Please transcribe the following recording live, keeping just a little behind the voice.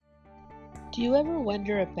Do you ever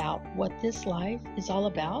wonder about what this life is all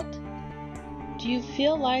about? Do you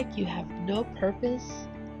feel like you have no purpose,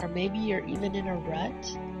 or maybe you're even in a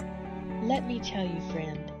rut? Let me tell you,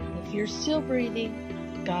 friend, if you're still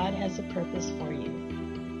breathing, God has a purpose for you.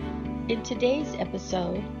 In today's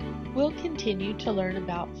episode, we'll continue to learn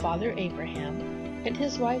about Father Abraham and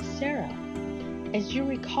his wife Sarah. As you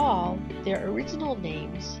recall, their original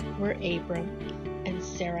names were Abram and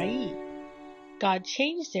Sarai. God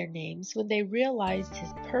changed their names when they realized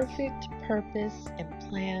His perfect purpose and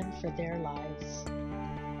plan for their lives.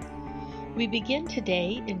 We begin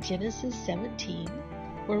today in Genesis 17,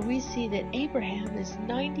 where we see that Abraham is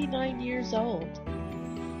 99 years old.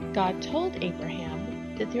 God told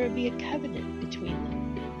Abraham that there would be a covenant between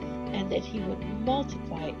them, and that He would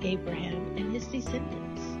multiply Abraham and his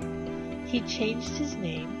descendants. He changed his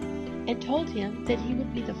name and told him that he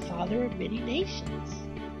would be the father of many nations.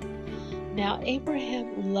 Now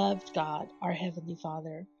Abraham loved God, our Heavenly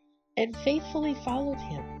Father, and faithfully followed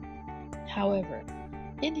Him. However,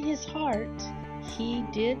 in his heart, he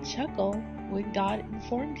did chuckle when God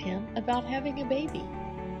informed him about having a baby.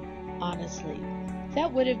 Honestly,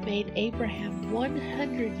 that would have made Abraham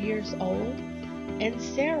 100 years old and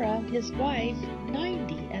Sarah, his wife,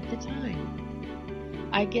 90 at the time.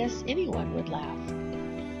 I guess anyone would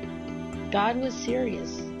laugh. God was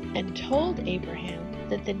serious and told Abraham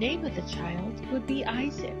that the name of the child would be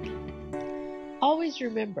Isaac. Always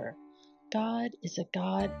remember, God is a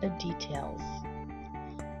God of details.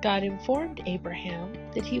 God informed Abraham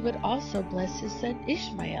that He would also bless his son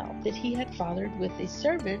Ishmael that he had fathered with a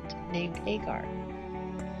servant named Hagar.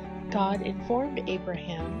 God informed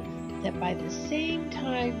Abraham that by the same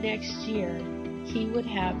time next year, he would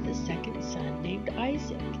have the second son named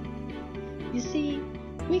Isaac. You see,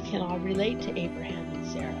 we can all relate to Abraham and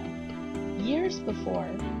Sarah. Years before,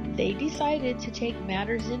 they decided to take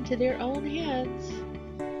matters into their own hands.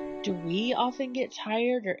 Do we often get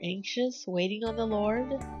tired or anxious waiting on the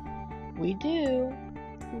Lord? We do.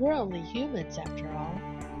 We're only humans after all.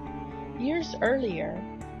 Years earlier,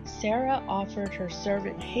 Sarah offered her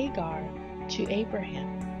servant Hagar to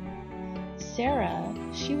Abraham. Sarah,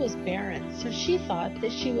 she was barren, so she thought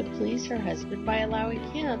that she would please her husband by allowing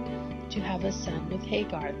him to have a son with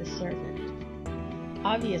Hagar, the servant.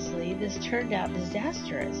 Obviously, this turned out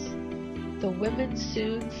disastrous. The women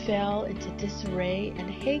soon fell into disarray, and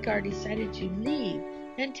Hagar decided to leave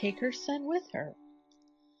and take her son with her.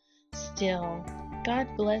 Still, God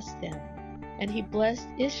blessed them, and He blessed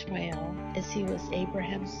Ishmael as he was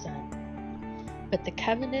Abraham's son. But the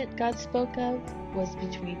covenant God spoke of was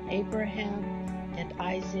between Abraham and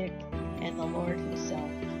Isaac and the Lord Himself.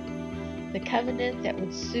 The covenant that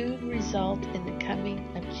would soon result in the coming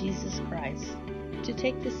of Jesus Christ to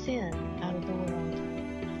take the sin out of the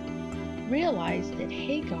world. Realize that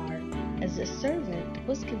Hagar, as a servant,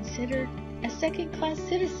 was considered a second-class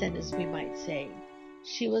citizen, as we might say.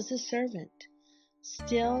 She was a servant.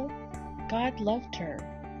 Still, God loved her.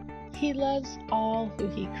 He loves all who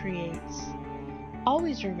He creates.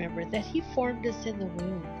 Always remember that He formed us in the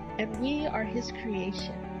womb, and we are His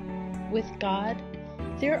creation. With God,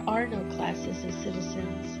 there are no classes of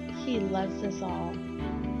citizens. He loves us all.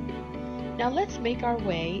 Now let's make our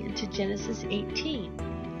way into Genesis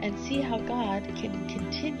 18 and see how God can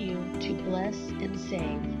continue to bless and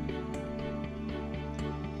save.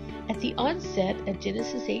 At the onset of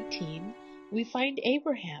Genesis 18, we find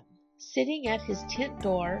Abraham sitting at his tent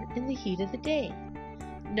door in the heat of the day.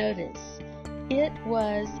 Notice, it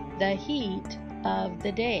was the heat of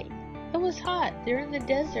the day. It was hot. They're in the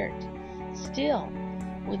desert. Still,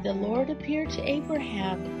 when the Lord appeared to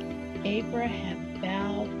Abraham, Abraham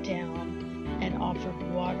bowed down and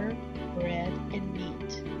offered water, bread, and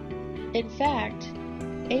meat. In fact,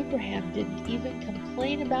 Abraham didn't even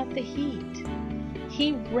complain about the heat.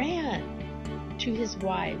 He ran to his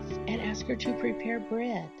wife and asked her to prepare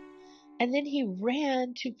bread. And then he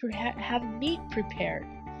ran to have meat prepared.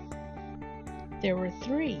 There were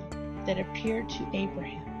 3 that appeared to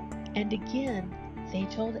Abraham. And again, they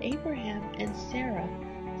told Abraham and Sarah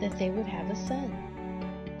that they would have a son.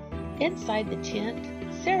 Inside the tent,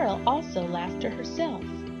 Sarah also laughed to herself.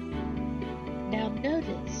 Now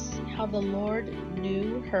notice how the Lord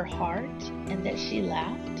knew her heart and that she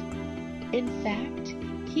laughed. In fact,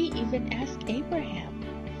 He even asked Abraham,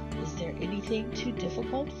 "Is there anything too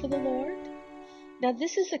difficult for the Lord?" Now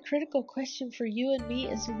this is a critical question for you and me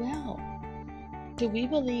as well. Do we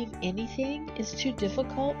believe anything is too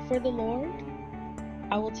difficult for the Lord?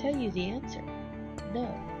 I will tell you the answer. No.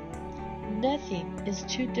 Nothing is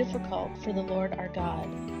too difficult for the Lord our God.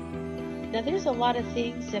 Now there's a lot of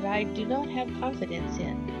things that I do not have confidence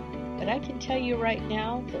in. But I can tell you right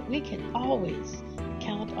now that we can always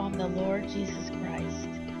count on the Lord Jesus Christ.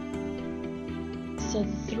 So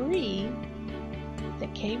the three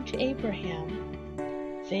that came to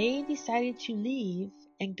Abraham, they decided to leave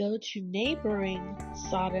and go to neighboring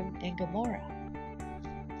Sodom and Gomorrah.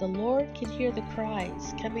 The Lord could hear the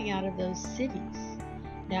cries coming out of those cities.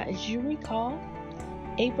 Now, as you recall,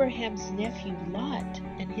 Abraham's nephew Lot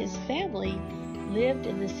and his family lived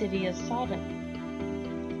in the city of Sodom.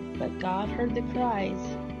 But God heard the cries,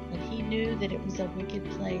 and he knew that it was a wicked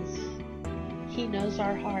place. He knows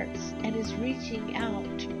our hearts and is reaching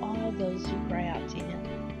out to all those who cry out to him.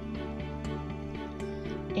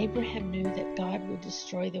 Abraham knew that God would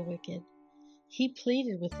destroy the wicked. He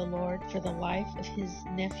pleaded with the Lord for the life of his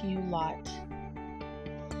nephew Lot.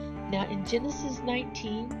 Now in Genesis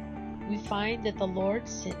 19, we find that the Lord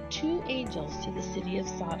sent 2 angels to the city of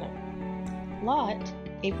Sodom. Lot,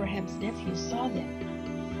 Abraham's nephew, saw them.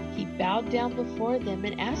 He bowed down before them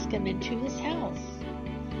and asked them into his house.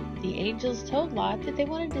 The angels told Lot that they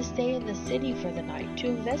wanted to stay in the city for the night to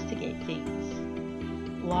investigate things.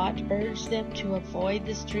 Lot urged them to avoid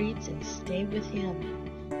the streets and stay with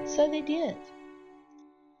him. So they did.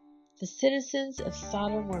 The citizens of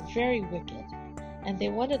Sodom were very wicked, and they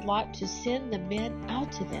wanted Lot to send the men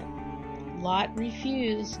out to them. Lot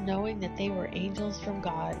refused, knowing that they were angels from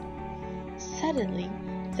God. Suddenly,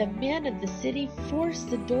 the men of the city forced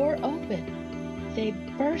the door open. They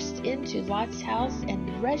burst into Lot's house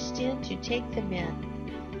and rushed in to take the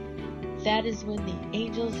men. That is when the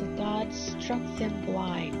angels of God struck them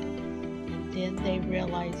blind, and then they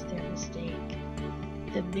realized their mistake.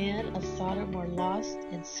 The men of Sodom were lost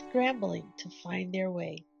and scrambling to find their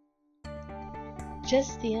way.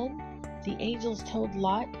 Just then, the angels told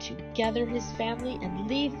Lot to gather his family and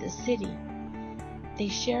leave the city. They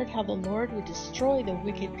shared how the Lord would destroy the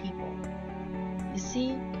wicked people. You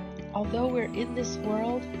see, although we're in this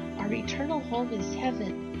world, our eternal home is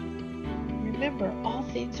heaven. Remember, all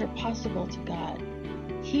things are possible to God.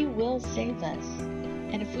 He will save us.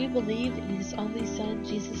 And if we believe in His only Son,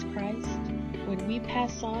 Jesus Christ, when we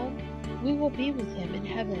pass on, we will be with Him in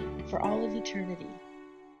heaven for all of eternity.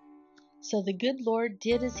 So the good Lord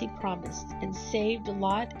did as He promised and saved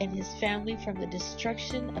Lot and his family from the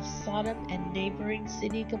destruction of Sodom and neighboring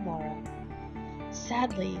city Gomorrah.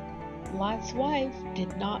 Sadly, Lot's wife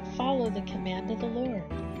did not follow the command of the Lord,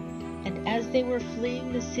 and as they were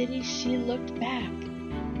fleeing the city, she looked back.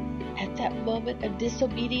 At that moment of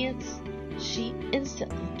disobedience, she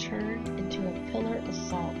instantly turned into a pillar of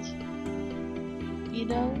salt. You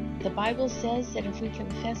know, the Bible says that if we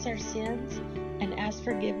confess our sins and ask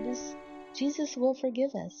forgiveness, Jesus will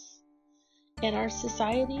forgive us. In our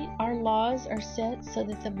society, our laws are set so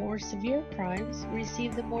that the more severe crimes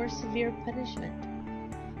receive the more severe punishment.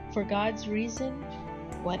 For God's reason,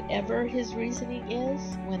 whatever His reasoning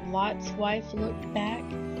is, when Lot's wife looked back,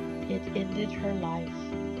 it ended her life.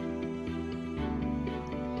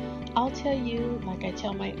 I'll tell you, like I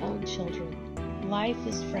tell my own children, life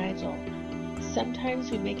is fragile. Sometimes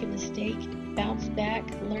we make a mistake, bounce back,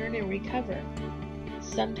 learn, and recover.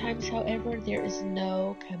 Sometimes, however, there is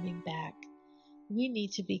no coming back. We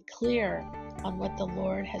need to be clear on what the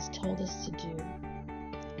Lord has told us to do.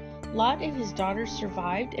 Lot and his daughters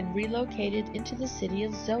survived and relocated into the city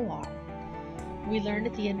of Zoar. We learn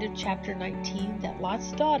at the end of chapter 19 that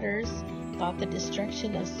Lot's daughters thought the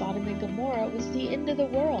destruction of Sodom and Gomorrah was the end of the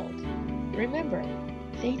world. Remember,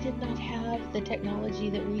 they did not have the technology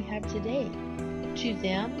that we have today. To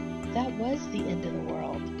them, that was the end of the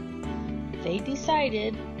world. They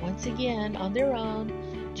decided, once again on their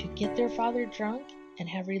own, to get their father drunk and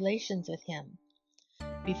have relations with him.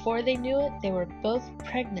 Before they knew it, they were both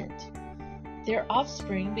pregnant. Their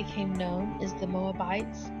offspring became known as the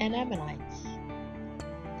Moabites and Ammonites.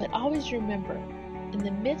 But always remember, in the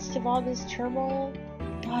midst of all this turmoil,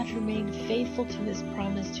 God remained faithful to His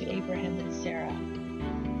promise to Abraham and Sarah.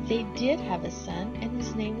 They did have a son, and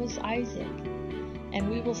his name was Isaac. And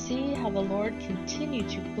we will see how the Lord continued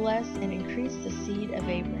to bless and increase the seed of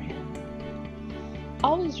Abraham.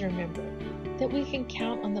 Always remember that we can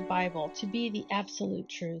count on the Bible to be the absolute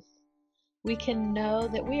truth. We can know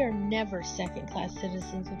that we are never second-class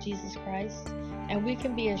citizens of Jesus Christ, and we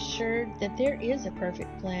can be assured that there is a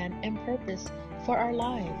perfect plan and purpose for our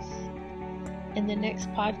lives. In the next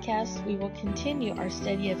podcast, we will continue our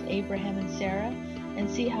study of Abraham and Sarah and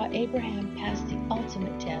see how Abraham passed the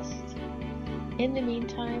ultimate test. In the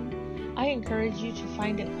meantime, I encourage you to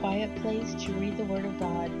find a quiet place to read the Word of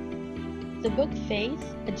God. The book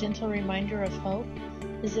Faith, A Gentle Reminder of Hope,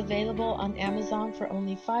 is available on Amazon for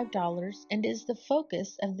only $5 and is the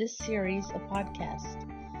focus of this series of podcasts.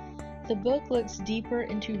 The book looks deeper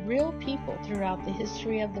into real people throughout the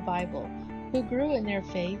history of the Bible who grew in their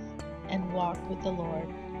faith and walked with the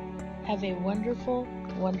Lord. Have a wonderful,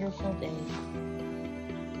 wonderful day.